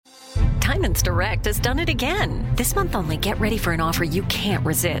Diamonds Direct has done it again. This month only, get ready for an offer you can't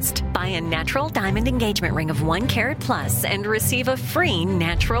resist. Buy a natural diamond engagement ring of 1 carat plus and receive a free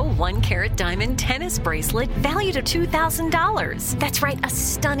natural 1 carat diamond tennis bracelet valued at $2,000. That's right, a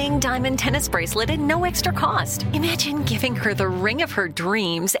stunning diamond tennis bracelet at no extra cost. Imagine giving her the ring of her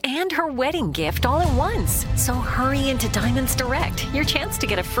dreams and her wedding gift all at once. So hurry into Diamonds Direct. Your chance to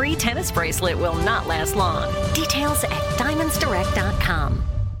get a free tennis bracelet will not last long. Details at diamondsdirect.com.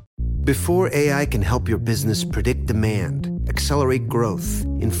 Before AI can help your business predict demand, accelerate growth,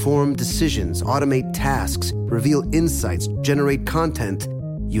 inform decisions, automate tasks, reveal insights, generate content,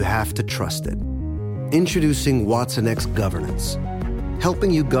 you have to trust it. Introducing watsonx Governance,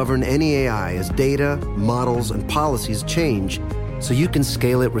 helping you govern any AI as data, models, and policies change so you can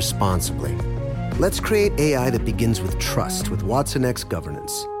scale it responsibly. Let's create AI that begins with trust with watsonx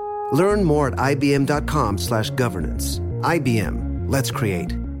Governance. Learn more at ibm.com/governance. IBM, let's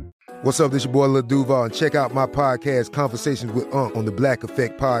create. What's up, this your boy Lil Duval, and check out my podcast, Conversations with Unc, on the Black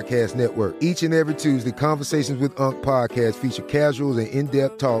Effect Podcast Network. Each and every Tuesday, Conversations with Unc podcast feature casual and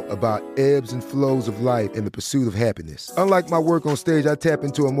in-depth talk about ebbs and flows of life and the pursuit of happiness. Unlike my work on stage, I tap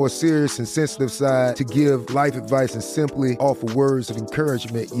into a more serious and sensitive side to give life advice and simply offer words of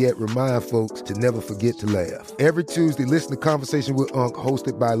encouragement, yet remind folks to never forget to laugh. Every Tuesday, listen to Conversation with Unc,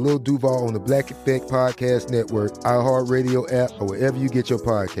 hosted by Lil Duval on the Black Effect Podcast Network, iHeartRadio app, or wherever you get your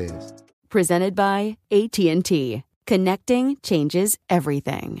podcasts. Presented by AT&T. Connecting changes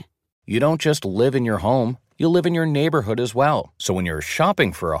everything. You don't just live in your home, you live in your neighborhood as well. So when you're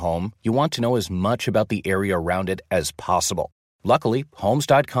shopping for a home, you want to know as much about the area around it as possible. Luckily,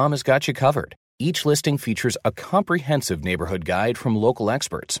 Homes.com has got you covered. Each listing features a comprehensive neighborhood guide from local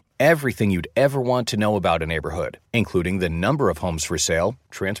experts. Everything you'd ever want to know about a neighborhood, including the number of homes for sale,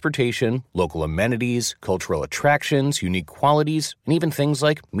 transportation, local amenities, cultural attractions, unique qualities, and even things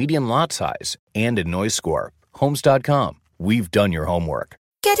like median lot size and a noise score. Homes.com. We've done your homework.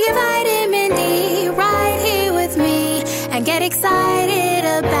 Get your vitamin D right here with me and get excited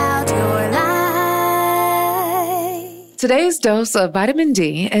about your life. Today's dose of vitamin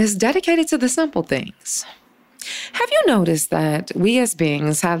D is dedicated to the simple things. Have you noticed that we as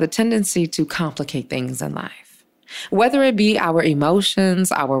beings have the tendency to complicate things in life? Whether it be our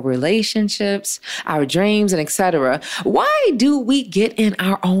emotions, our relationships, our dreams, and etc. Why do we get in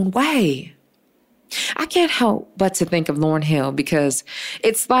our own way? I can't help but to think of Lauryn Hill because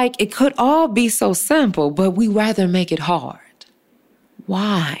it's like it could all be so simple, but we rather make it hard.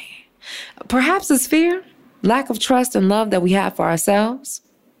 Why? Perhaps it's fear, lack of trust and love that we have for ourselves.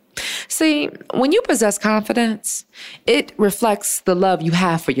 See, when you possess confidence, it reflects the love you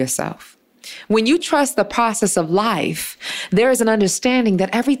have for yourself. When you trust the process of life, there is an understanding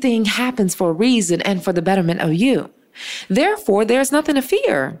that everything happens for a reason and for the betterment of you. Therefore, there's nothing to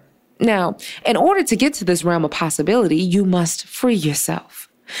fear. Now, in order to get to this realm of possibility, you must free yourself.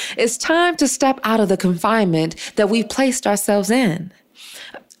 It's time to step out of the confinement that we've placed ourselves in.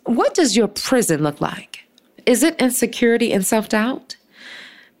 What does your prison look like? Is it insecurity and self-doubt?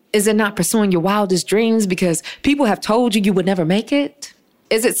 Is it not pursuing your wildest dreams because people have told you would never make it?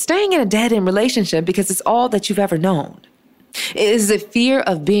 Is it staying in a dead-end relationship because it's all that you've ever known? Is it fear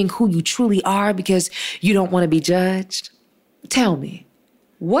of being who you truly are because you don't want to be judged? Tell me,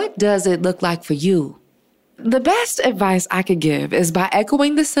 what does it look like for you? The best advice I could give is by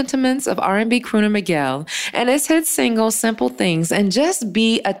echoing the sentiments of R&B crooner Miguel and his hit single, Simple Things, and just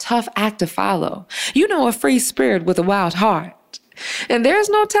be a tough act to follow. You know, a free spirit with a wild heart. And there's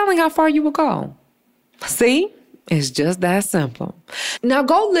no telling how far you will go. See? It's just that simple. Now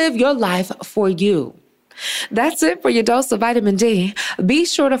go live your life for you. That's it for your dose of vitamin D. Be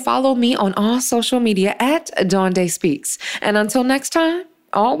sure to follow me on all social media at Dawn Day Speaks. And until next time,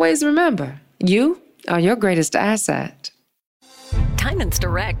 always remember, you are your greatest asset. Diamonds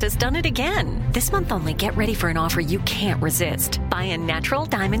Direct has done it again. This month only, get ready for an offer you can't resist. Buy a natural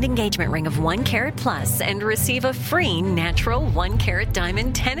diamond engagement ring of 1 carat plus and receive a free natural 1 carat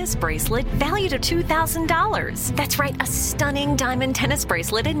diamond tennis bracelet valued at $2,000. That's right, a stunning diamond tennis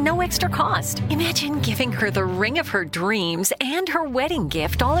bracelet at no extra cost. Imagine giving her the ring of her dreams and her wedding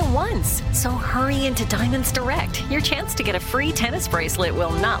gift all at once. So hurry into Diamonds Direct. Your chance to get a free tennis bracelet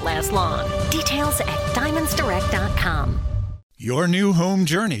will not last long. Details at diamondsdirect.com. Your new home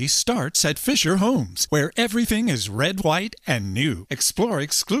journey starts at Fisher Homes, where everything is red, white, and new. Explore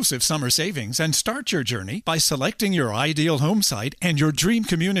exclusive summer savings and start your journey by selecting your ideal home site and your dream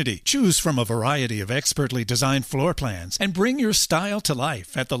community. Choose from a variety of expertly designed floor plans and bring your style to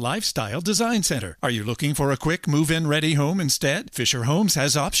life at the Lifestyle Design Center. Are you looking for a quick move-in ready home instead? Fisher Homes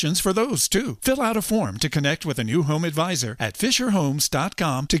has options for those too. Fill out a form to connect with a new home advisor at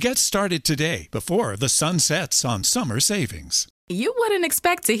fisherhomes.com to get started today before the sun sets on summer savings. You wouldn't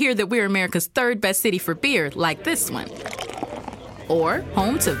expect to hear that we're America's third best city for beer like this one. Or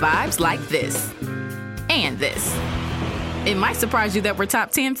home to vibes like this. And this. It might surprise you that we're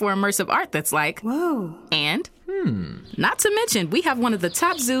top 10 for immersive art that's like, whoa. And, not to mention, we have one of the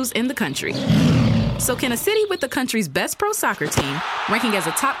top zoos in the country. So can a city with the country's best pro soccer team, ranking as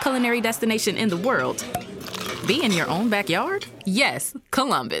a top culinary destination in the world, be in your own backyard? Yes,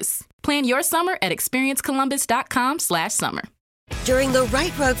 Columbus. Plan your summer at experiencecolumbus.com/summer. During the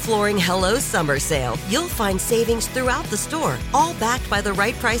Right Rug Flooring Hello Summer Sale, you'll find savings throughout the store, all backed by the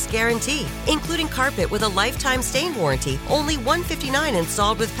right price guarantee, including carpet with a lifetime stain warranty, only $159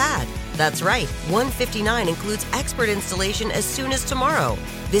 installed with pad. That's right, $159 includes expert installation as soon as tomorrow.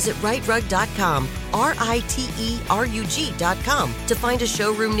 Visit rightrug.com, RITERUG.com to find a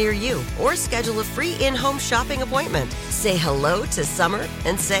showroom near you or schedule a free in-home shopping appointment. Say hello to summer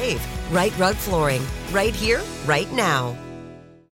and save. Right Rug Flooring, right here, right now.